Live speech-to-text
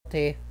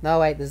T. No,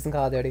 wait, this isn't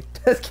Call of Duty.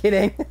 Just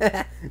kidding.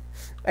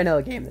 I know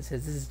what game this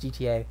is. This is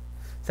GTA.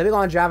 So we're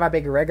gonna drive our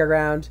big rig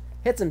around,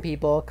 hit some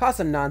people, cause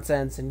some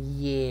nonsense, and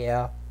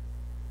yeah.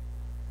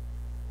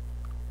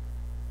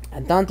 I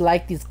don't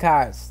like these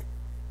cars.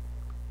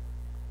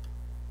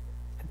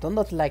 I do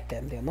not like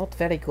them. They're not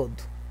very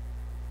good.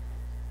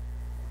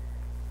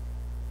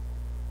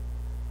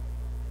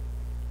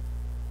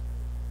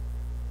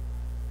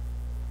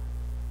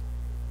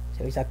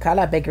 So we shall call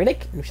our big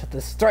rig and we shall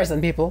destroy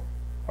some people.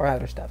 Or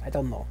other stuff. I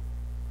don't know.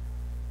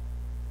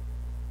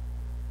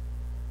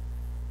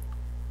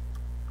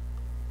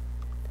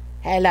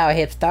 Hello,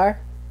 hipster.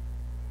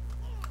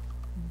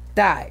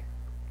 Die.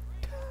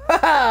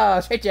 Ha!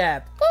 Straight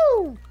jab.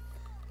 Woo!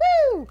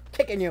 Woo!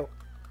 Kicking you.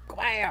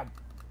 Wham!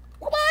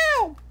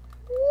 Wham!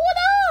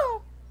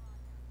 What?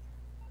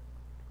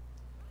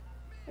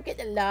 Look at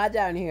the law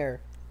down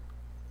here.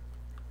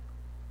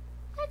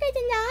 Look at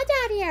the law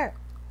down here.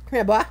 Come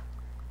here, boy.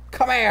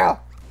 Come here.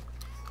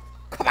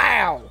 Come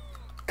here.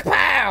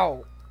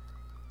 Kapow!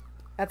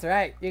 That's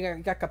right,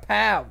 you got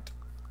kapowed.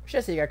 Should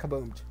I say you got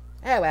kaboomed.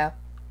 Oh well.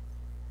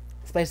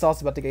 This place is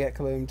also about to get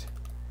kaboomed.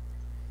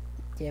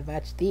 Yeah,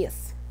 watch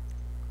this.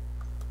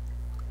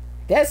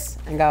 This,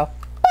 and go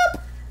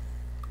boop!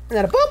 And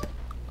then a boop!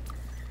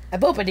 A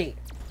boopity!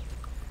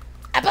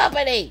 A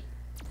boopity!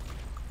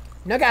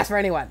 No gas for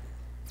anyone.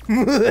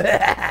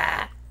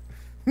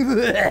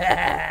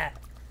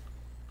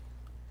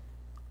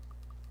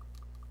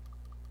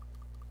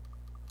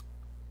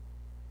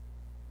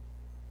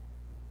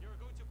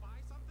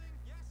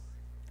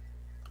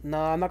 No,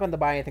 I'm not going to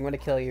buy anything. I'm going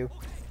to kill you.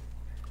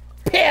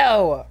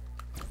 Pew!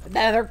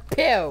 Another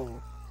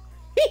pew!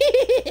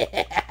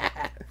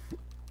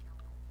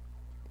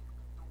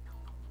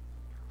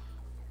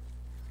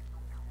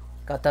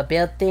 Got to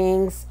build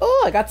things.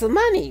 Oh, I got some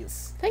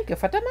monies. Thank you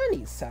for the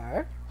money,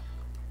 sir.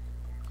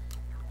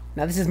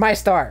 Now this is my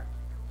store.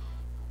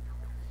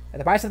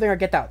 Either buy something or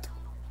get out.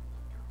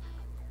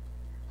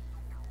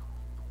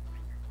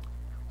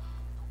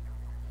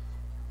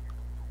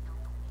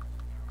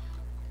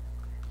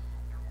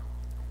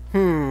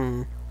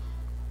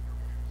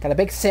 Got a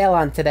big sale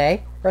on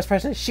today. First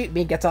person to shoot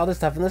me gets all this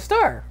stuff in the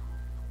store.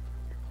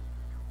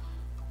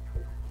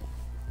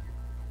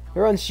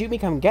 Everyone shoot me,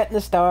 come get in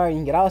the store, and you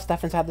can get all the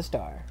stuff inside the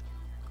store.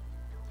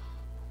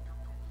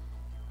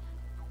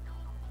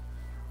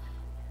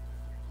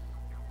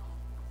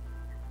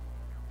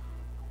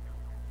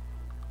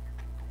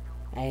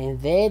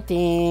 I'm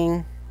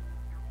waiting.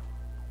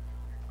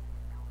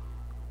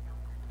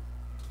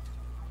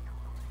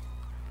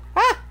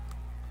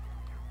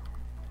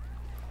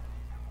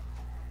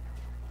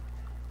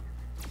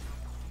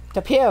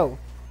 The pew!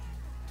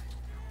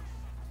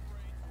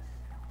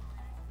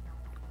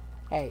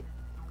 Hey,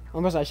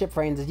 one person on ship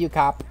frames is you,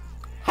 cop.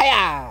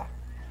 Hiya!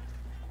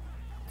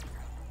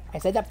 I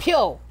said the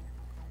pew!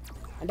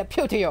 And the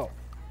pew to you!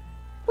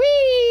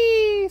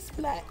 Whee!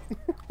 Splat!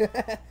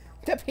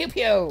 The pew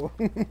pew!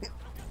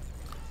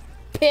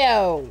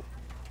 Pew!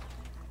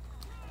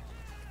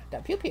 The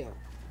pew pew!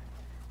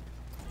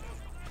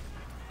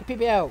 The pew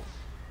pew!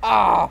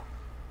 Oh!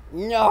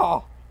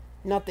 No!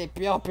 Not the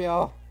pew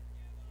pew!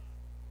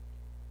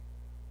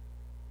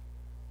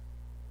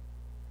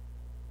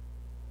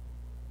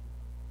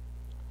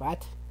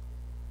 What?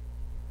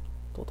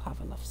 Don't have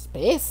enough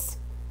space?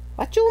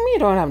 What you mean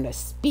don't have enough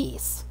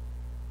space?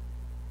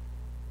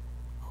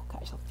 Okay,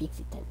 I shall fix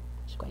it then.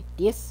 Just go like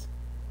this,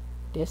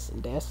 this,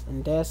 and this,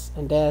 and this,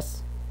 and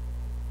this.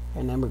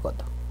 And then we're good.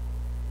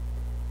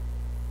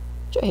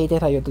 Do you hate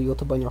it how you do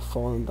YouTube on your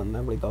phone and then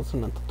everybody does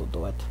not to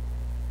do it?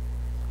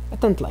 I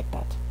don't like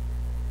that.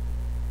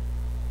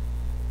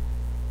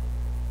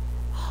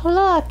 Oh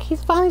look,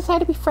 he's finally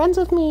decided to be friends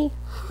with me.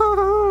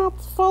 Haha,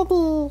 it's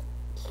funny.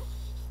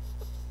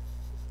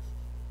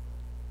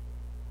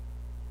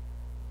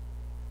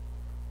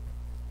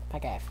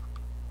 Back off.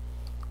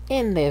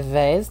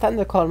 Anyway, it's time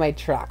to call my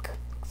truck.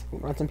 So we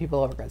can run some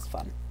people over because it's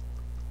fun.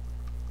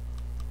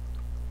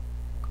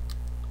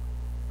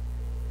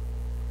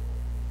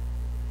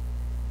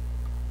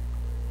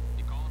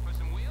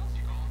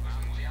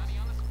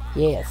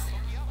 Yes.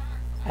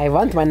 I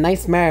want my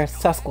nice mare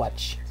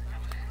Sasquatch.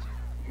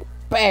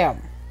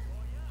 Bam!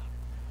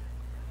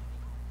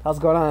 What's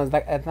going on?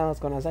 What's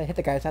going on? I hit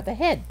the guy inside the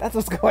head. That's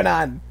what's going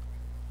on.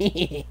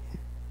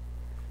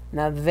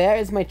 Now there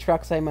is my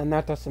truck, so I'm gonna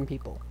knock out some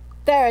people.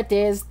 There it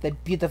is, the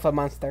beautiful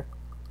monster.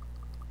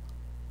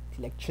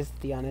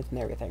 Electricity on it and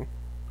everything.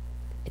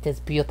 It is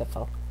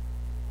beautiful.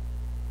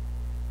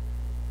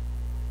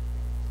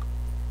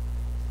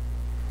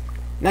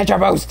 Nitro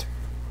boost!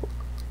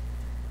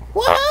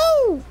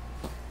 Woohoo!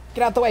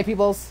 Get out the way,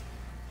 peoples!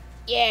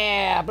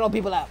 Yeah! Blow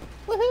people up!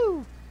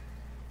 Woohoo!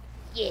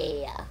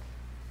 Yeah!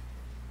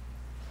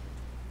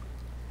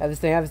 I have this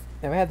thing. I've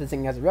never had this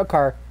thing as a real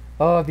car.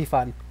 Oh, it'd be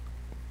fun.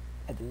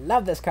 I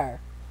love this car.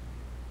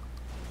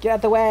 Get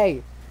out the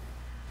way.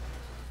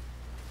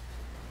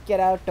 Get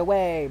out the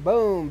way.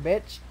 Boom,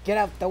 bitch. Get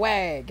out the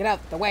way. Get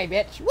out the way,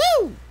 bitch.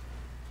 Woo!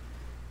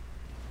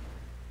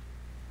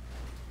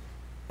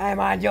 I'm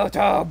on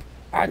YouTube.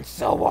 And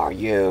so are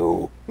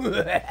you.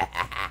 The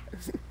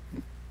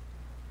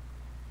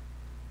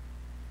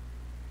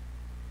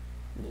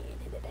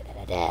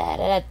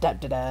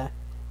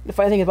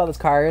funny thing about this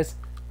car is,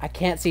 I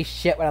can't see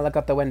shit when I look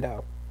out the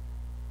window.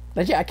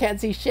 Legit, I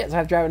can't see shit, so I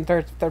have to drive in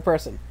third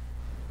person.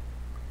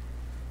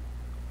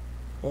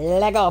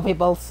 Let go,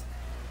 peoples.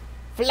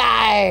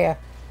 Fly!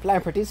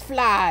 Flying pretties,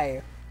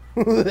 fly!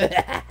 Oh,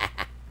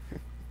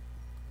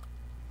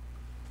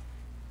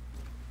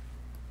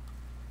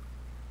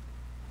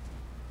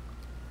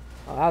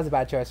 that was a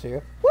bad choice for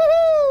you.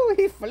 Woohoo!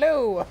 He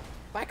flew!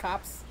 Bye,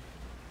 cops.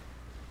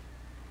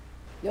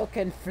 You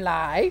can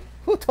fly?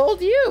 Who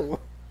told you?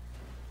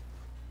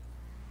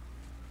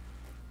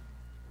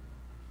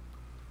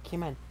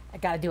 Come on. I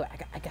gotta do it.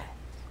 I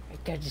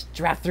gotta just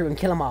draft through and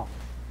kill them all.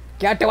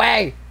 Get out the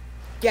way!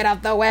 Get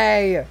out the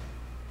way!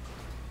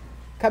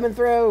 Coming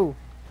through!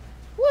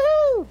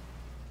 Woohoo!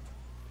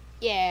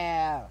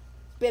 Yeah!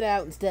 Spit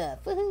out and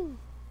stuff. Woohoo!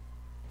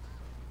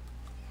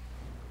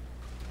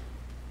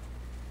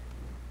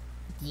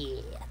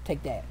 Yeah,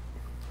 take that.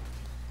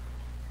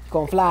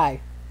 Go and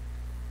fly.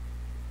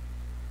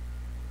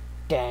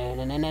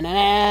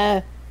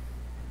 Da-na-na-na-na-na.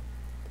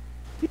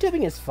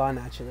 YouTubing is fun,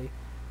 actually.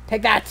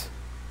 Take that!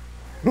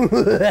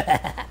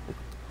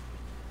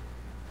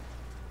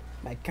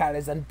 My car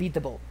is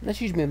unbeatable.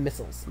 Let's use me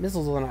missiles.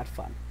 Missiles are not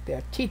fun. They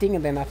are cheating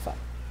and they're not fun.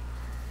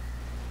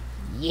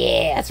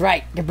 Yeah, that's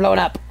right. Get blown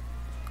up.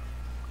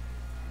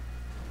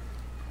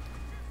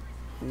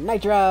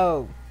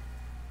 Nitro.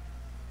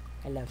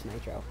 I love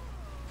Nitro.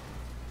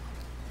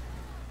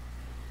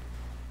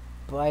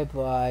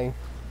 Bye-bye.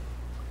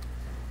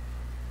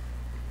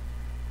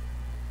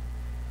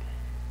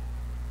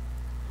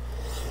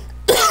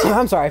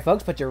 I'm sorry,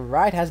 folks, but your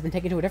ride has been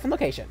taken to a different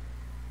location.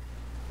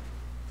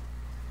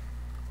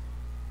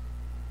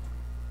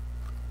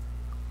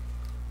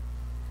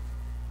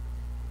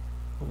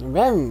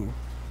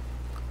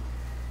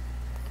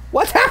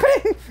 What's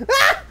happening?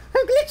 Ah!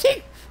 I'm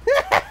glitching!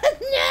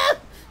 No!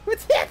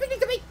 What's happening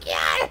to my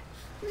car?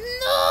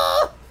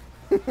 No!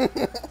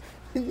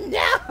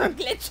 No! I'm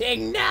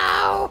glitching!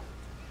 No!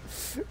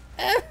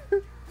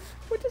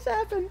 What just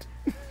happened?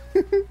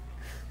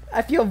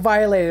 I feel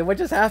violated. What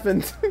just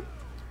happened?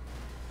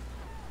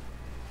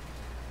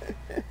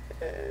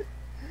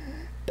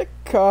 The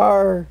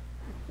car.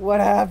 What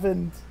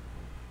happened?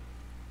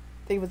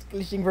 I think it was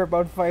glitching for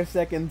about 5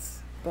 seconds.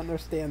 Don't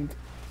understand.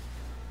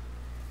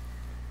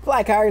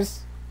 Fly,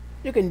 cars.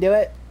 You can do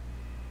it.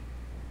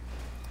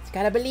 Just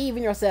gotta believe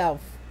in yourself.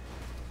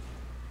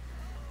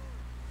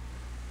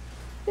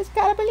 Just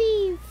gotta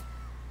believe.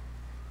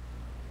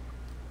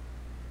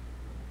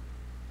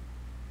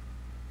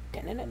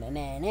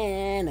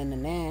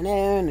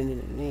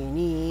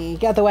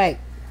 Get out the way.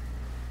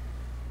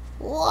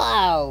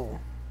 Wow.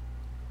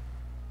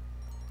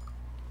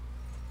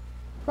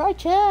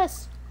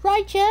 Righteous.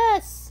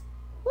 Righteous.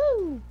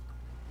 Woo.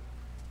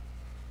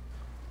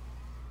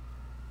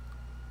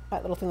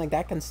 That little thing like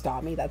that can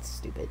stop me. That's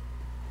stupid.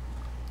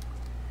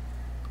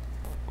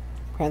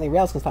 Apparently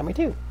rails can stop me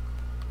too.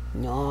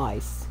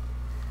 Nice.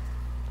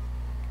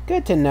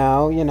 Good to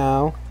know, you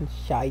know.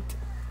 Shite.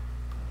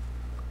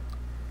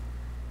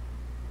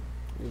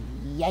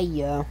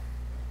 Yeah.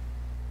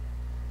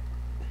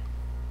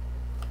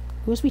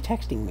 Who's be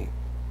texting me?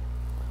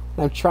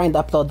 I'm trying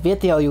to upload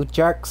video, you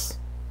jerks.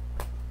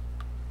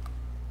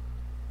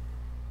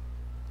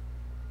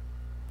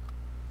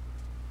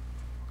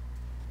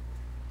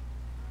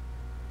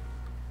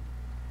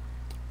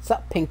 What's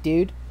up, pink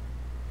dude?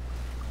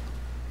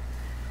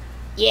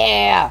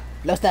 Yeah!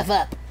 Blow stuff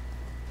up!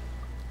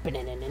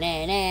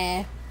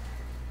 Ba-na-na-na-na-na.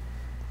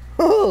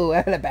 Ooh, I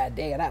had a bad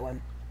day on that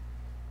one.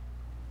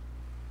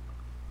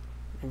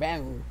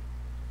 Bang.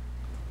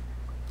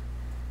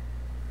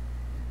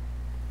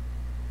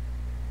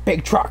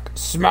 Big truck,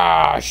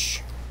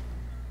 smash!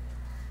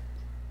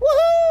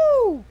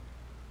 Woohoo!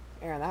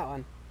 Air on that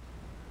one.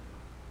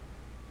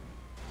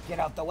 Get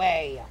out the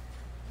way!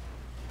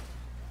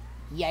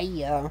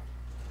 Yeah.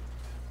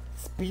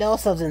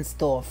 Explosives and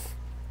stuff.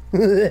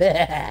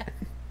 Shit.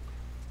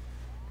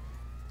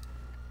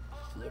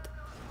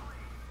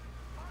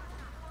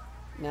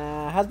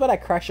 Nah, how's about I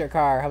crush your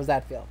car? How does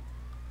that feel?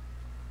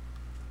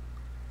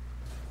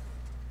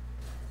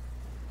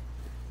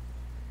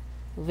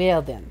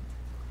 Well then.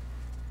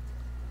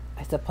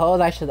 I suppose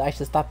I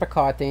should stop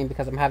recording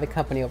because I'm having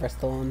company over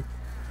Stone.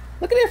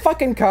 Look at your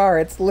fucking car.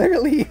 It's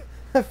literally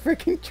a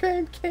freaking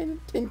tin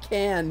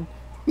can.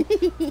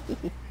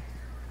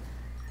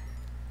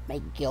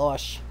 My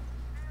gosh.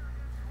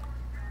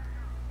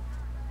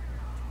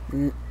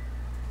 I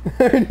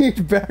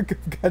need backup,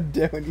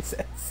 goddammit, he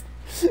says.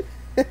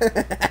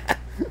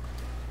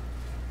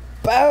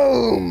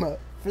 Boom!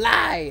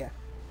 Fly!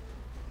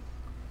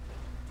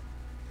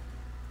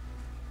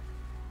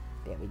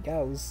 There he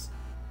goes.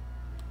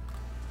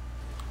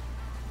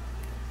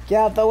 Get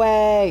out the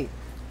way!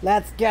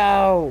 Let's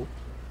go!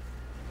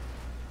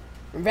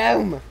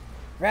 Vroom!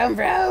 Vroom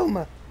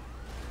vroom!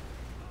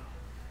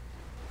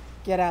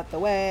 Get out the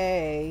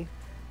way!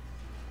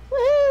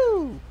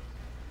 Woohoo!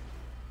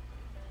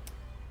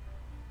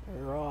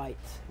 Right.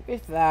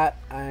 With that,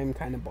 I'm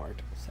kind of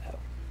bored, so.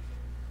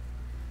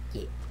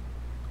 Yeah.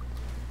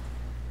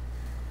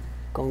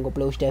 Gonna go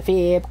blow stuff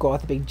up, go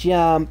off the big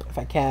jump, if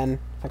I can.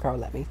 If my car will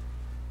let me.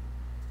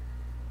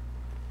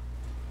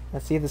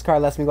 Let's see if this car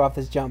lets me go off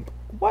this jump.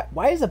 What?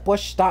 Why does a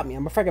bush stop me?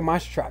 I'm a freaking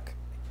monster truck.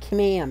 Come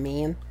on,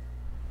 man.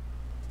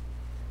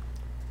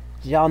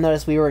 Did y'all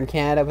notice we were in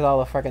Canada with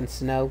all the freaking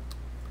snow?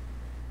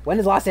 When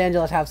does Los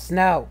Angeles have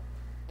snow?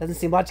 Doesn't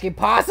seem logically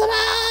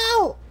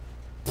possible!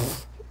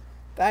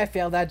 I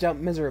failed that jump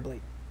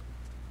miserably.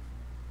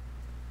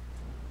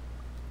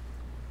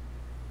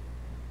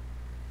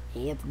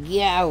 Let's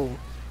go.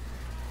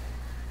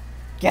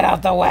 Get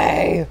out the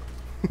way!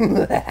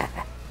 Woohoo!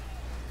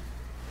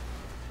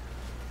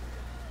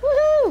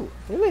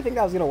 Did they think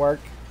that was gonna work?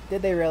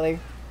 Did they really?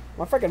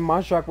 My freaking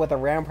monster truck with a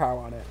ram power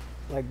on it.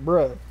 Like,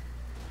 bruh.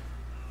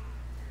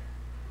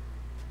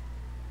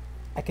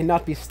 I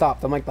cannot be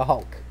stopped. I'm like the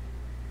Hulk.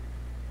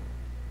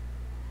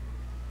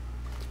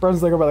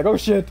 Friends like over like, oh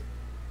shit.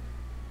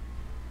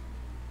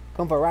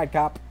 Come for a ride,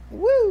 cop.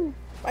 Woo!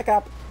 Bye,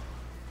 cop.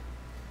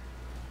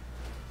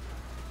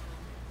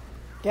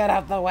 Get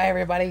out the way,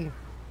 everybody.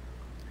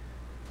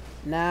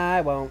 Nah,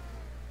 I won't.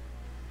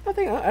 I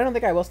don't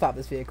think I will stop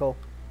this vehicle.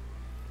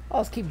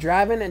 I'll just keep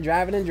driving and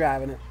driving and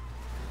driving it.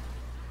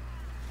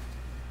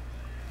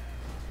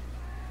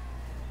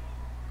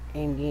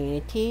 I'm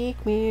gonna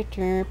take me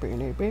turn.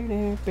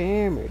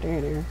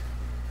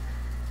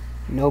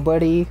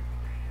 Nobody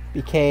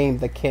became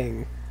the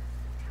king.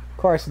 Of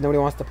course, nobody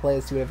wants to play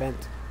this new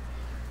event.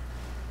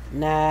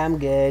 Nah, I'm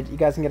good. You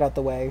guys can get out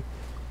the way.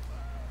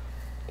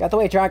 Get out the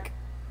way, truck.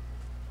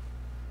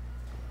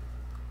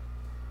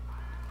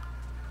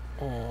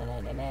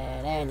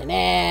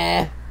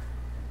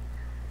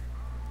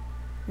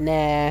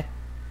 Nah.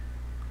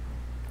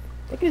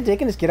 They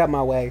can just get out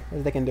my way.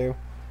 As they can do.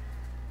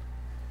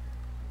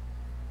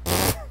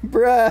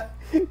 Bruh,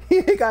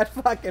 he got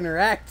fucking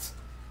wrecked.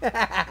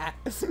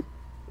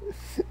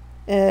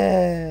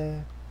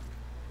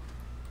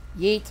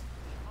 Yeet.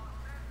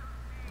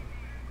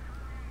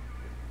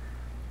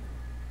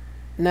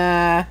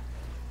 Nah.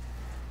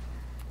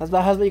 How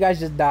about you guys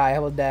just die?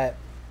 How about that?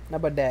 How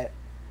about that?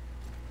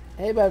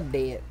 How about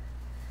that?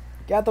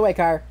 Get out the way,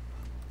 car.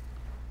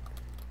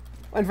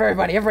 One for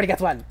everybody. Everybody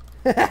gets one.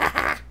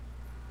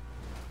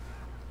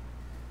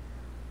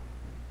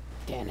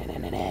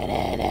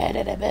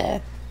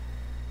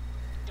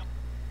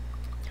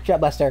 Shut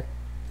Buster.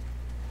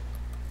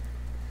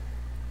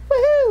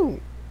 Woohoo!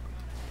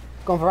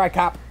 Going for a ride,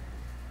 cop.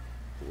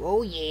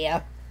 Oh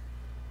yeah.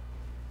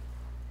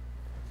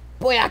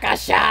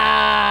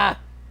 Booyakasha!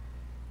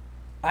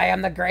 I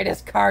am the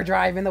greatest car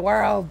drive in the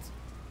world.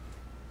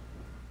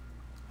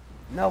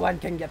 No one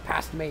can get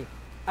past me.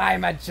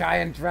 I'm a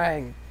giant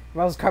dragon.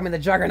 Rose call me the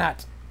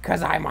Juggernaut,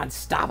 cause I'm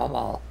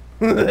unstoppable.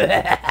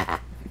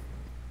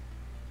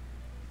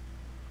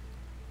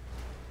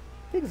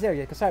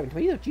 Consider subscribing to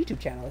my YouTube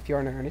channel if you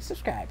aren't already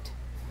subscribed.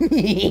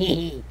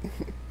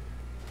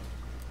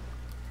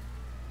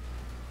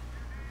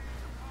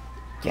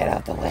 Get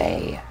out the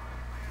way.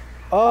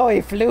 Oh,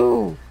 he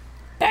flew.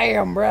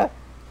 Damn, bruh.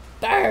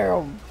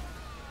 Damn.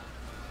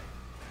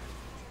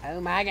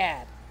 Oh my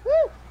god. Woo.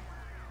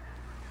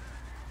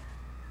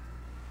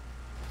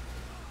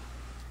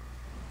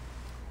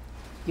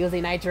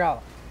 Using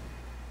nitro.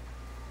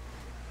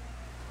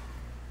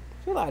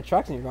 There's a lot of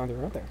trucks in here going through,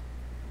 aren't there?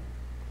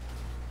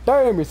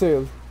 Damn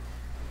yourself.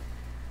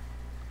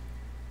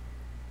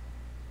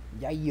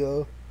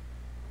 Yeah.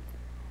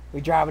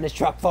 We driving this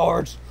truck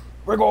forwards.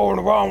 We're going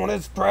around on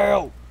this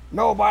trail.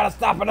 Nobody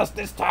stopping us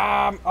this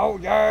time. Oh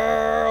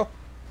yeah.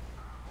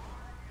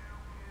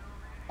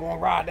 Gonna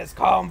ride this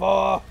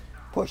convoy.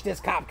 Push this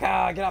cop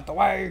car. Get out the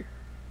way.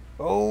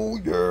 Oh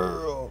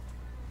yeah.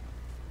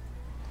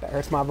 That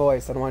hurts my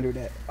voice. I don't want to do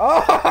that.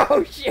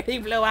 Oh shit! He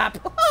blew up.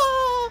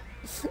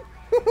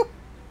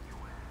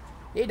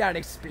 He done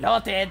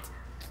exploded.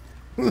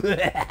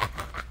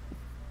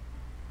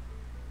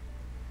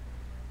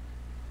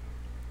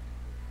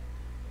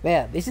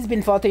 Yeah, this has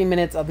been 14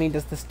 minutes of me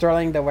just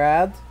destroying the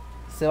world,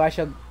 so I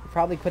shall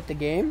probably quit the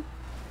game,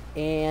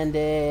 and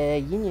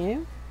you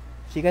know,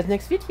 see you guys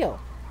next video.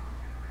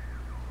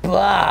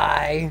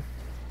 Bye.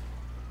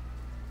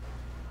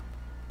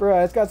 Bro,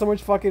 I just got so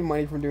much fucking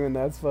money from doing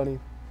that. It's funny.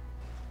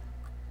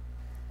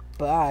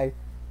 Bye.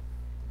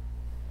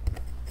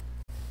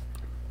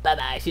 Bye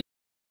bye.